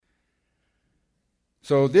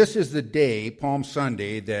So this is the day, Palm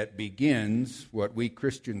Sunday, that begins what we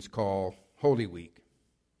Christians call Holy Week.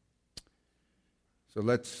 So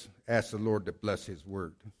let's ask the Lord to bless His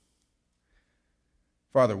word.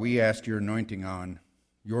 Father, we ask your anointing on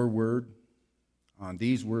your word, on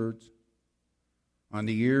these words, on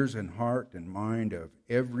the ears and heart and mind of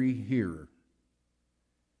every hearer.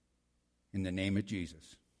 In the name of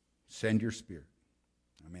Jesus, send your Spirit.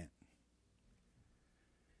 Amen.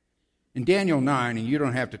 In Daniel 9, and you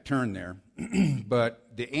don't have to turn there, but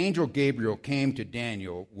the angel Gabriel came to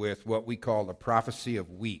Daniel with what we call the prophecy of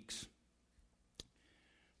weeks.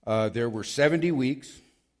 There were 70 weeks.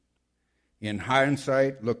 In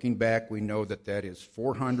hindsight, looking back, we know that that is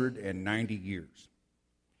 490 years.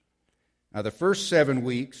 Now, the first 7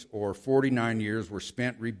 weeks, or 49 years, were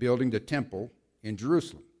spent rebuilding the temple in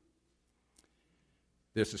Jerusalem.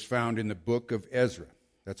 This is found in the book of Ezra.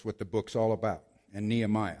 That's what the book's all about, and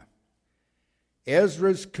Nehemiah.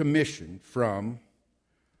 Ezra's commission from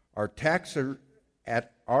Artaxerxes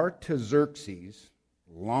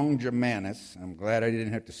Longimanus, I'm glad I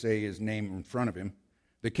didn't have to say his name in front of him,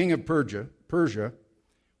 the king of Persia,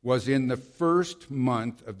 was in the first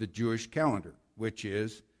month of the Jewish calendar, which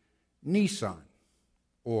is Nisan,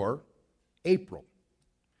 or April.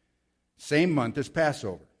 Same month as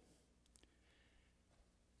Passover.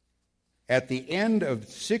 At the end of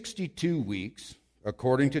 62 weeks,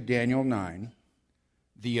 according to Daniel 9,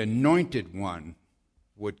 the anointed one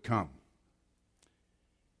would come.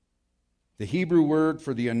 The Hebrew word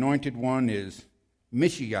for the anointed one is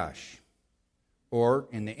Mishiach, or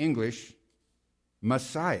in the English,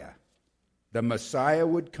 Messiah. The Messiah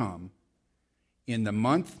would come in the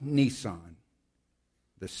month Nisan,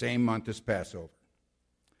 the same month as Passover.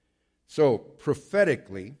 So,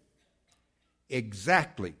 prophetically,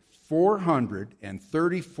 exactly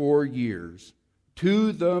 434 years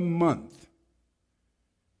to the month,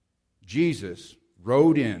 Jesus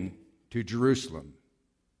rode in to Jerusalem,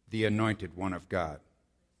 the anointed one of God.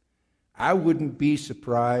 I wouldn't be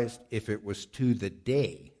surprised if it was to the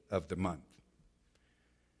day of the month.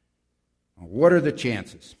 What are the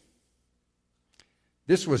chances?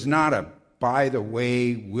 This was not a by the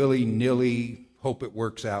way, willy-nilly, hope it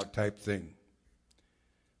works out type thing.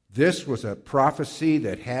 This was a prophecy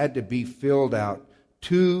that had to be filled out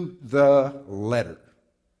to the letter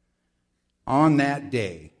on that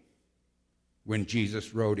day when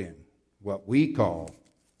Jesus rode in, what we call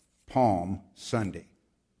Palm Sunday.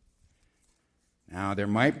 Now, there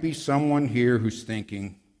might be someone here who's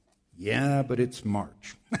thinking, yeah, but it's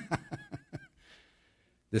March.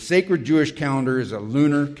 The sacred Jewish calendar is a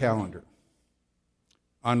lunar calendar,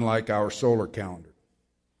 unlike our solar calendar.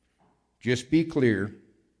 Just be clear,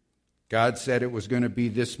 God said it was going to be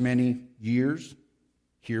this many years.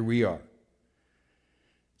 Here we are.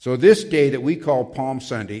 So this day that we call Palm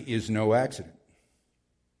Sunday is no accident.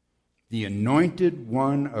 The anointed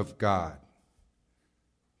one of God,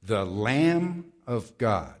 the Lamb of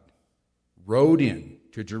God, rode in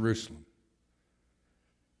to Jerusalem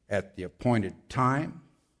at the appointed time,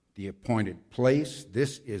 the appointed place.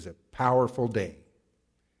 This is a powerful day.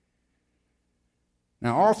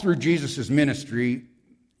 Now, all through Jesus' ministry,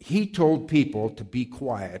 he told people to be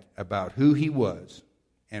quiet about who he was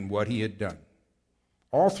and what he had done.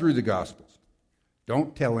 All through the Gospels.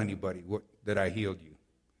 Don't tell anybody that I healed you.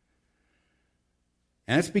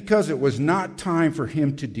 And it's because it was not time for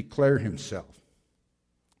him to declare himself.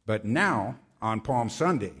 But now, on Palm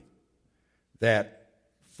Sunday, that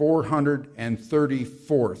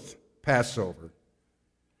 434th Passover,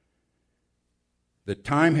 the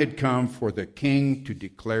time had come for the king to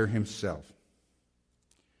declare himself.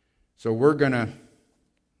 So we're going to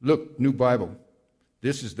look, New Bible.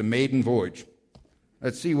 This is the maiden voyage.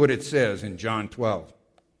 Let's see what it says in John 12.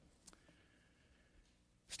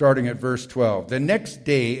 Starting at verse 12. The next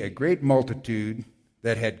day, a great multitude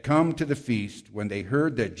that had come to the feast, when they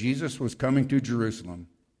heard that Jesus was coming to Jerusalem,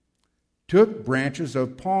 took branches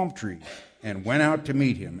of palm trees and went out to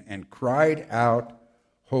meet him and cried out,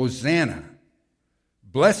 Hosanna!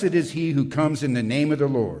 Blessed is he who comes in the name of the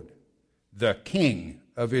Lord, the King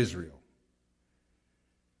of Israel.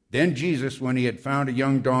 Then Jesus, when he had found a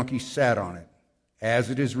young donkey, sat on it, as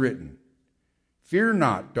it is written, Fear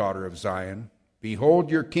not, daughter of Zion. Behold,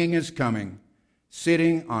 your king is coming,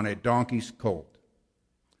 sitting on a donkey's colt.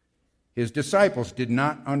 His disciples did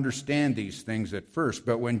not understand these things at first,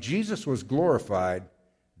 but when Jesus was glorified,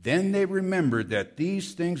 then they remembered that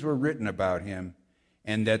these things were written about him,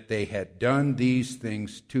 and that they had done these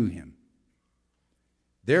things to him.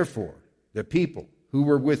 Therefore, the people who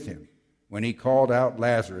were with him, when he called out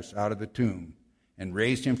Lazarus out of the tomb and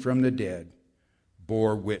raised him from the dead,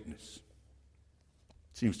 bore witness.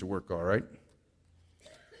 Seems to work all right.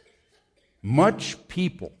 Much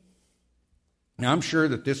people. Now, I'm sure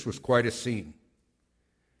that this was quite a scene.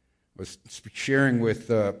 I was sharing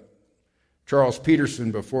with Charles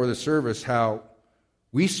Peterson before the service how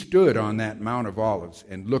we stood on that Mount of Olives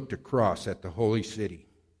and looked across at the holy city.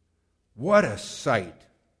 What a sight.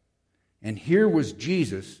 And here was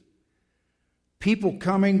Jesus, people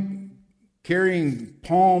coming, carrying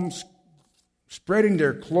palms, spreading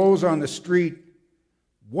their clothes on the street.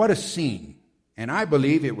 What a scene. And I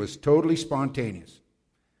believe it was totally spontaneous.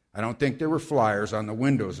 I don't think there were flyers on the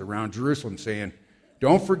windows around Jerusalem saying,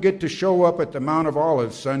 "Don't forget to show up at the Mount of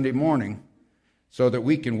Olives Sunday morning so that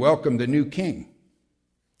we can welcome the new king."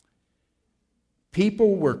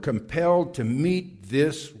 People were compelled to meet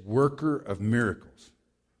this worker of miracles.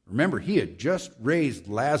 Remember, he had just raised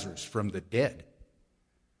Lazarus from the dead.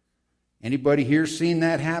 Anybody here seen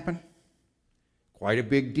that happen? Quite a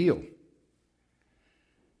big deal.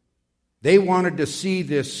 They wanted to see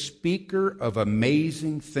this speaker of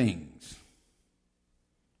amazing things.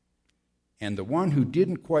 And the one who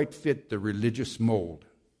didn't quite fit the religious mold.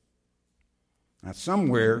 Now,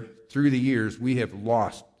 somewhere through the years, we have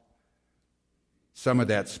lost some of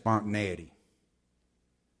that spontaneity.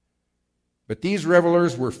 But these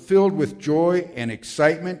revelers were filled with joy and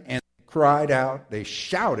excitement, and they cried out, they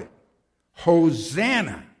shouted,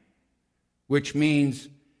 "Hosanna," which means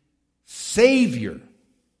Savior.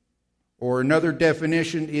 Or another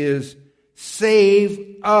definition is,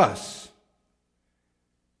 save us.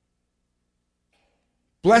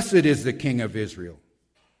 Blessed is the King of Israel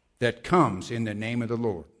that comes in the name of the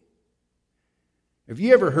Lord. Have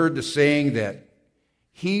you ever heard the saying that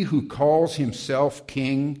he who calls himself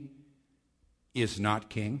king is not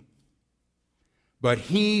king, but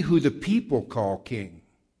he who the people call king,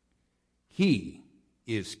 he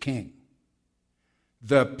is king?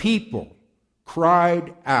 The people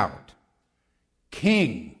cried out,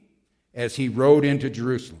 "King," as he rode into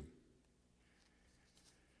Jerusalem.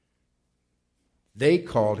 They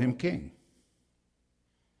called him king.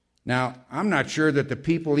 Now, I'm not sure that the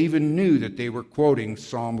people even knew that they were quoting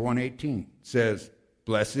Psalm 118. It says,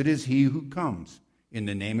 "Blessed is he who comes in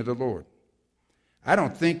the name of the Lord." I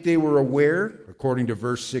don't think they were aware, according to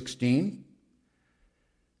verse 16,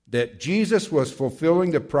 that Jesus was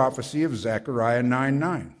fulfilling the prophecy of Zechariah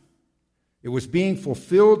 9:9. It was being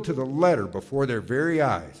fulfilled to the letter before their very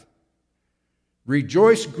eyes.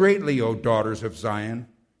 "Rejoice greatly, O daughters of Zion.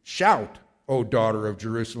 Shout, O daughter of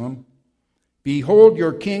Jerusalem. Behold,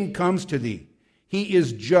 your king comes to thee. He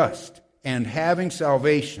is just and having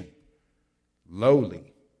salvation,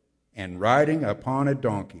 lowly, and riding upon a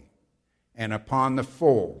donkey, and upon the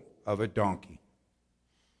foal of a donkey."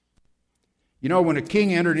 You know, when a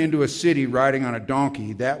king entered into a city riding on a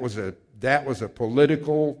donkey, that was a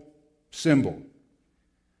political symbol.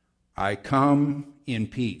 I come in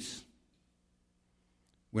peace.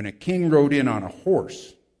 When a king rode in on a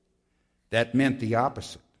horse, that meant the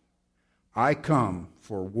opposite. I come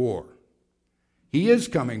for war. He is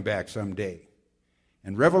coming back someday.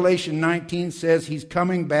 And Revelation 19 says he's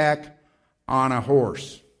coming back on a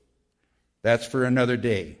horse. That's for another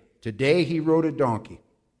day. Today he rode a donkey.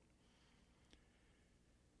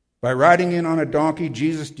 By riding in on a donkey,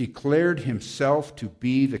 Jesus declared himself to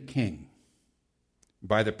be the king.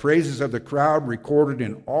 By the praises of the crowd recorded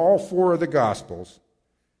in all four of the Gospels,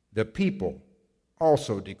 the people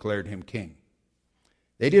also declared him king.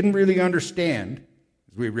 They didn't really understand,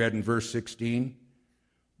 as we read in verse 16,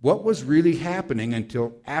 what was really happening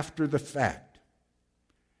until after the fact.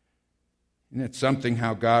 Isn't it something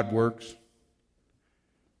how God works?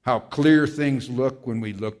 How clear things look when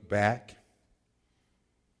we look back?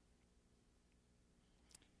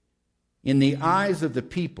 In the eyes of the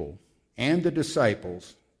people and the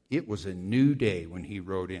disciples, it was a new day when he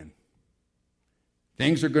rode in.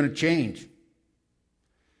 Things are going to change.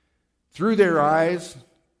 Through their eyes,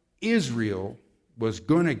 Israel was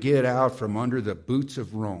going to get out from under the boots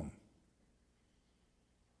of Rome,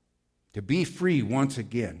 to be free once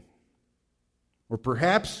again. Or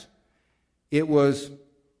perhaps it was,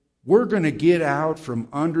 we're going to get out from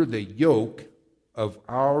under the yoke of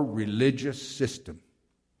our religious system,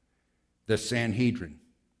 the Sanhedrin,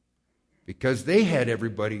 because they had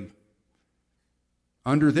everybody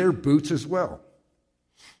under their boots as well.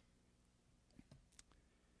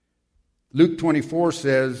 Luke 24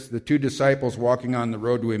 says the two disciples walking on the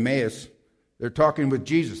road to Emmaus, they're talking with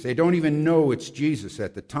Jesus. They don't even know it's Jesus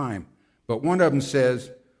at the time. But one of them says,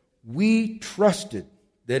 "We trusted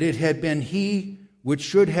that it had been he which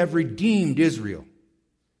should have redeemed Israel."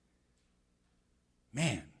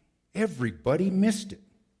 Man, everybody missed it.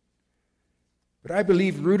 But I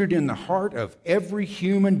believe rooted in the heart of every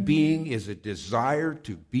human being is a desire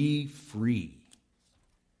to be free.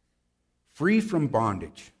 Free from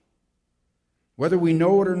bondage. Whether we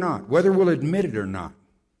know it or not, whether we'll admit it or not.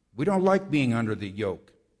 We don't like being under the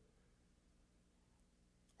yoke.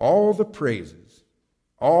 All the praises,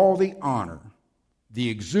 all the honor, the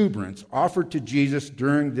exuberance offered to Jesus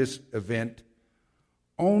during this event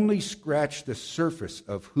only scratch the surface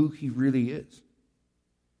of who he really is.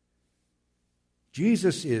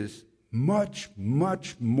 Jesus is much,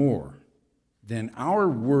 much more than our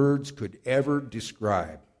words could ever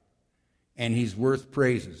describe. And he's worth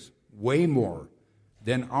praises, way more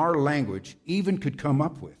than our language even could come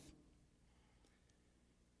up with.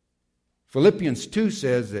 Philippians 2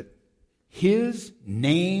 says that his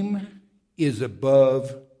name is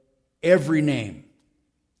above every name.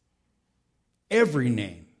 Every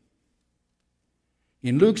name.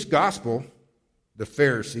 In Luke's gospel, the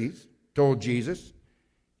Pharisees told Jesus,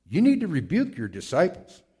 you need to rebuke your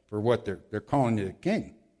disciples for what they're calling you the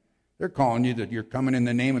king. They're calling you that you're coming in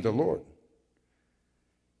the name of the Lord.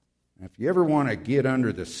 If you ever want to get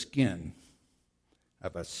under the skin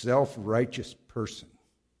of a self-righteous person,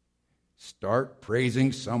 start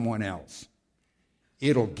praising someone else.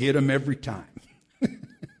 It'll get them every time.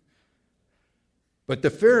 But the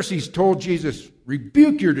Pharisees told Jesus,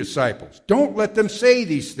 rebuke your disciples. Don't let them say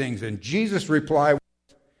these things. And Jesus replied,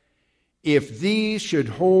 if these should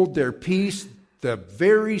hold their peace, the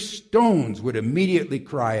very stones would immediately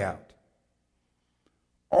cry out.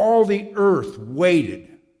 All the earth waited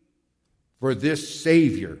for this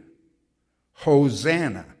Savior,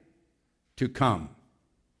 Hosanna, to come.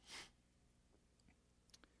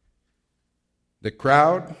 The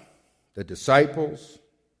crowd, the disciples,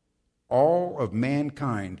 all of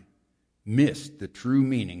mankind missed the true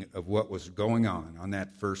meaning of what was going on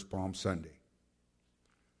that first Palm Sunday.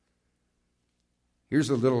 Here's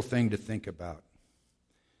a little thing to think about.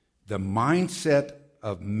 The mindset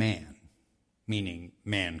of man, meaning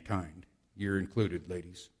mankind, you're included,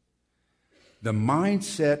 ladies. The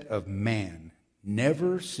mindset of man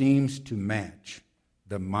never seems to match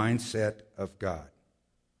the mindset of God.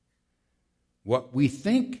 What we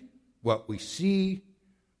think, what we see,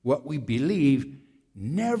 what we believe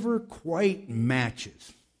never quite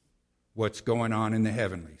matches what's going on in the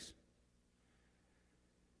heavenlies.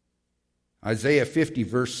 Isaiah 50,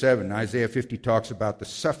 verse 7, Isaiah 50 talks about the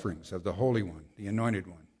sufferings of the Holy One, the Anointed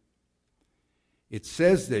One. It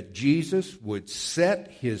says that Jesus would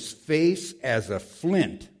set his face as a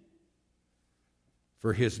flint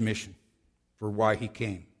for his mission, for why he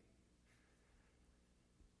came.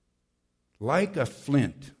 Like a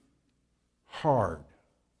flint, hard,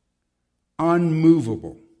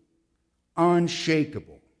 unmovable,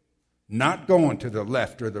 unshakable, not going to the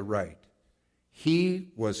left or the right. He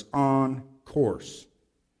was on course.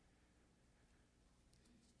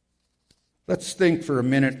 Let's think for a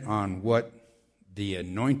minute on what the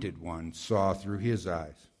Anointed One saw through his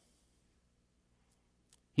eyes.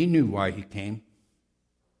 He knew why he came.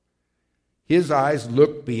 His eyes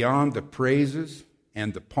looked beyond the praises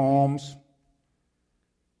and the palms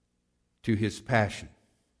to his passion.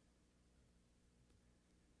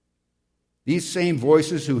 These same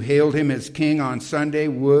voices who hailed him as king on Sunday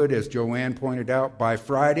would, as Joanne pointed out, by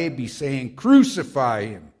Friday be saying, crucify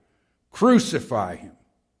him, crucify him.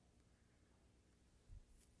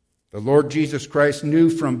 The Lord Jesus Christ knew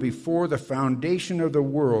from before the foundation of the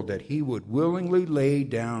world that he would willingly lay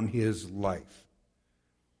down his life.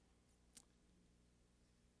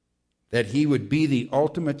 That he would be the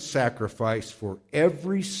ultimate sacrifice for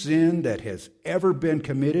every sin that has ever been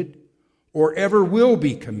committed or ever will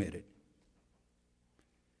be committed.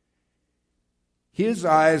 His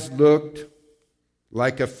eyes looked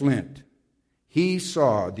like a flint. He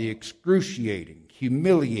saw the excruciating,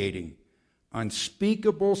 humiliating,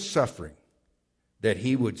 unspeakable suffering that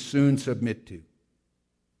he would soon submit to.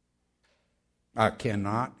 I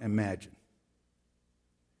cannot imagine.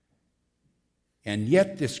 And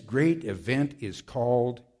yet this great event is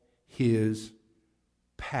called his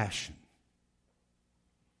passion.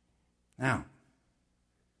 Now,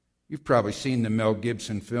 you've probably seen the Mel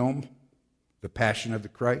Gibson film, The Passion of the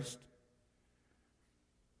Christ.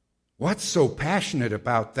 What's so passionate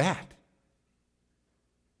about that?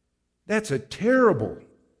 That's a terrible,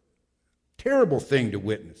 terrible thing to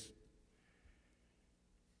witness.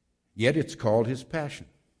 Yet it's called his passion.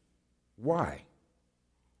 Why?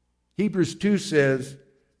 Hebrews 2 says,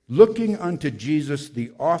 looking unto Jesus,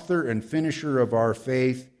 the author and finisher of our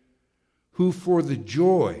faith, who for the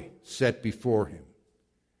joy set before him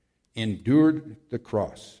endured the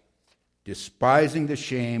cross, despising the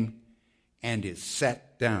shame, and is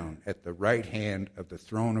sat down at the right hand of the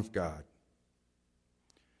throne of God,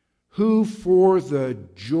 who for the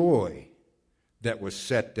joy that was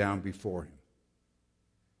set down before him.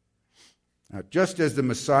 Now, just as the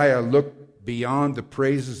Messiah looked beyond the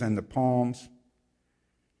praises and the palms,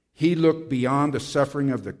 he looked beyond the suffering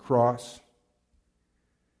of the cross.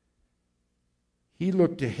 He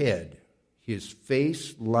looked ahead, his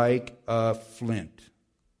face like a flint,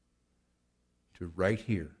 to right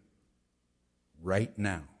here, right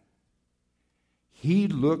now. He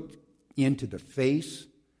looked into the face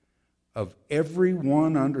of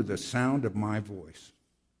everyone under the sound of my voice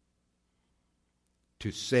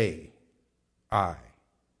to say, I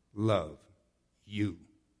love you.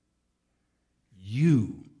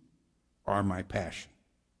 You are my passion.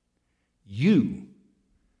 You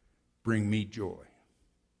bring me joy.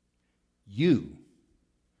 You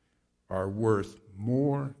are worth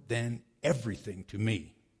more than everything to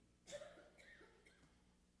me.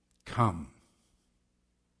 Come.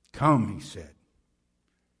 Come, he said.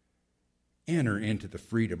 Enter into the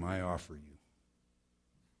freedom I offer you.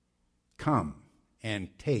 Come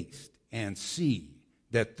and taste and see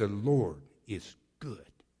that the Lord is good.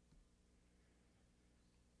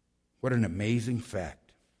 What an amazing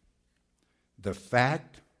fact. The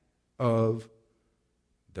fact of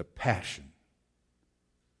the passion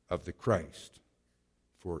of the Christ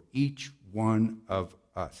for each one of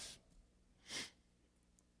us.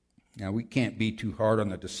 Now, we can't be too hard on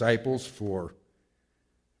the disciples for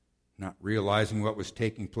not realizing what was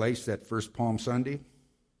taking place that first Palm Sunday,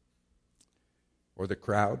 or the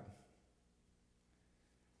crowd.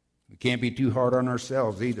 We can't be too hard on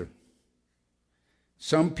ourselves either.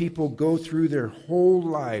 Some people go through their whole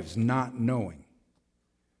lives not knowing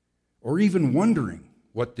or even wondering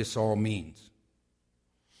what this all means.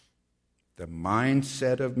 The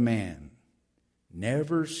mindset of man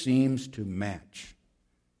never seems to match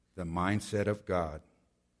the mindset of God.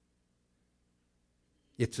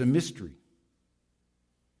 It's a mystery.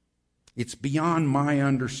 It's beyond my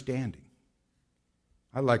understanding.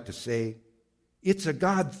 I like to say it's a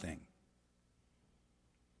God thing.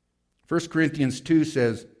 1 Corinthians 2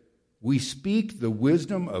 says, we speak the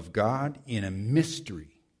wisdom of God in a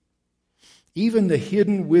mystery, even the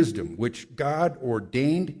hidden wisdom which God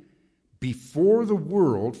ordained before the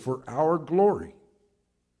world for our glory,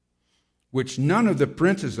 which none of the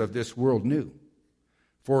princes of this world knew.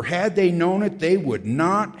 For had they known it, they would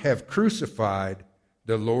not have crucified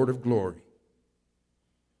the Lord of glory.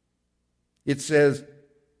 It says,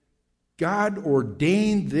 God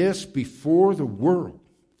ordained this before the world.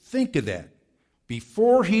 Think of that.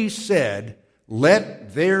 Before he said,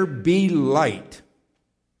 let there be light,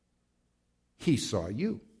 he saw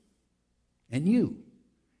you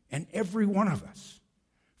and every one of us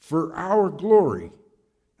for our glory.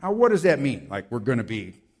 Now, what does that mean? Like we're going to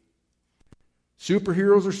be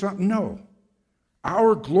superheroes or something? No.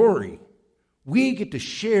 Our glory, we get to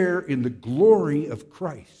share in the glory of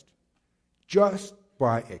Christ just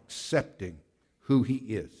by accepting who he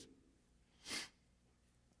is.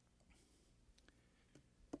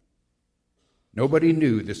 Nobody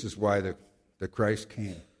knew this is why the Christ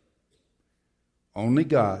came. Only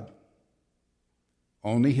God,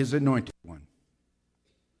 only his anointed one.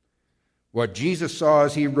 What Jesus saw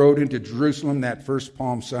as he rode into Jerusalem that first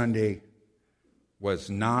Palm Sunday was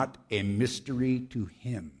not a mystery to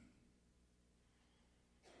him.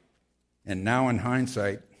 And now in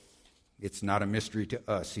hindsight, it's not a mystery to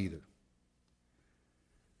us either.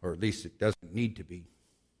 Or at least it doesn't need to be.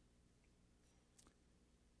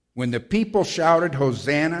 When the people shouted,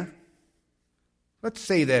 Hosanna, let's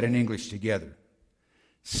say that in English together.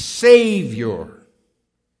 Savior,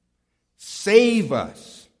 save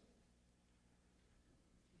us.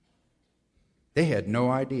 They had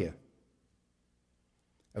no idea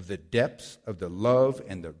of the depths of the love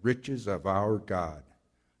and the riches of our God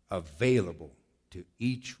available to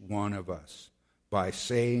each one of us by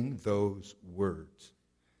saying those words.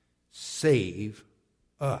 Save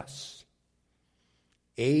us.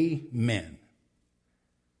 Amen.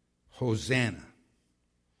 Hosanna.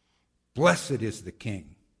 Blessed is the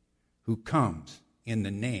King who comes in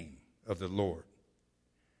the name of the Lord.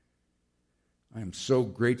 I am so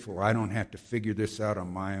grateful I don't have to figure this out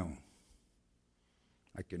on my own.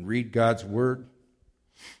 I can read God's word.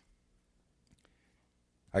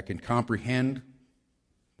 I can comprehend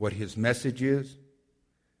what his message is.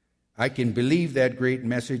 I can believe that great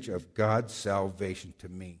message of God's salvation to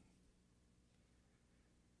me.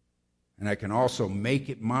 And I can also make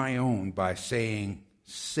it my own by saying,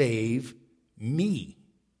 save me.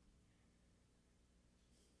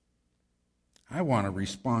 I want to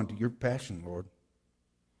respond to your passion, Lord.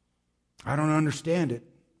 I don't understand it,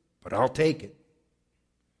 but I'll take it.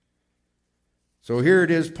 So here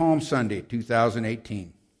it is, Palm Sunday,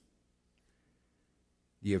 2018.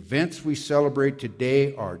 The events we celebrate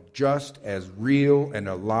today are just as real and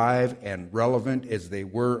alive and relevant as they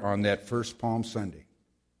were on that first Palm Sunday,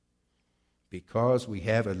 because we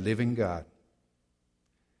have a living God.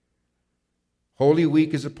 Holy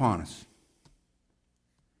Week is upon us.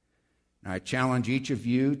 I challenge each of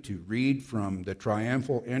you to read from the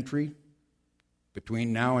triumphal entry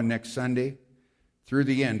between now and next Sunday through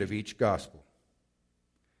the end of each gospel.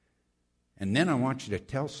 And then I want you to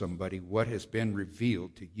tell somebody what has been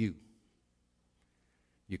revealed to you.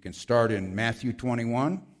 You can start in Matthew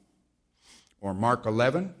 21, or Mark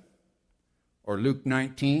 11, or Luke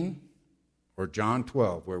 19, or John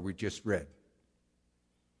 12, where we just read.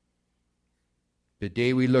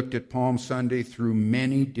 Today we looked at Palm Sunday through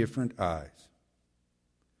many different eyes.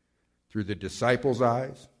 Through the disciples'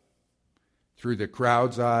 eyes, through the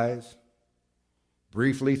crowd's eyes,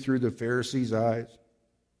 briefly through the Pharisees' eyes.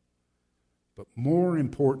 But more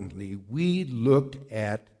importantly, we looked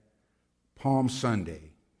at Palm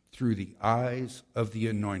Sunday through the eyes of the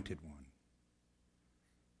Anointed One.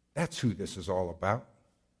 That's who this is all about.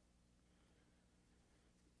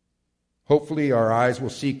 Hopefully our eyes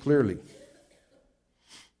will see clearly.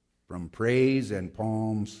 From praise and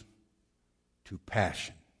palms to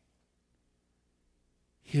passion.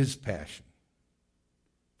 His passion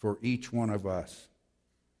for each one of us,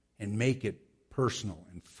 and make it personal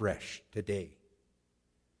and fresh today.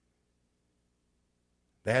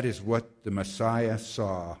 That is what the Messiah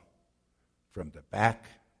saw from the back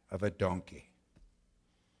of a donkey.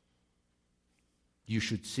 You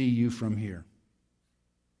should see you from here.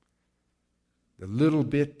 The little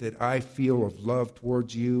bit that I feel of love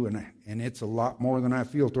towards you, and it's a lot more than I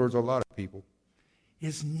feel towards a lot of people,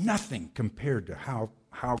 is nothing compared to how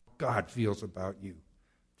God feels about you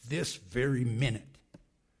this very minute.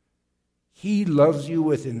 He loves you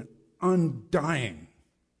with an undying,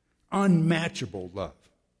 unmatchable love.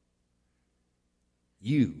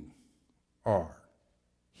 You are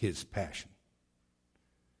his passion.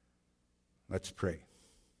 Let's pray.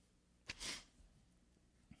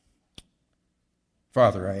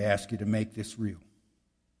 Father, I ask you to make this real.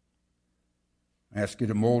 I ask you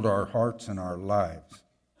to mold our hearts and our lives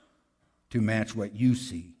to match what you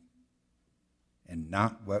see and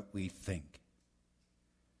not what we think.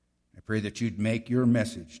 I pray that you'd make your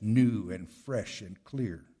message new and fresh and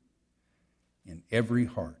clear in every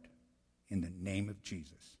heart in the name of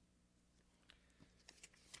Jesus.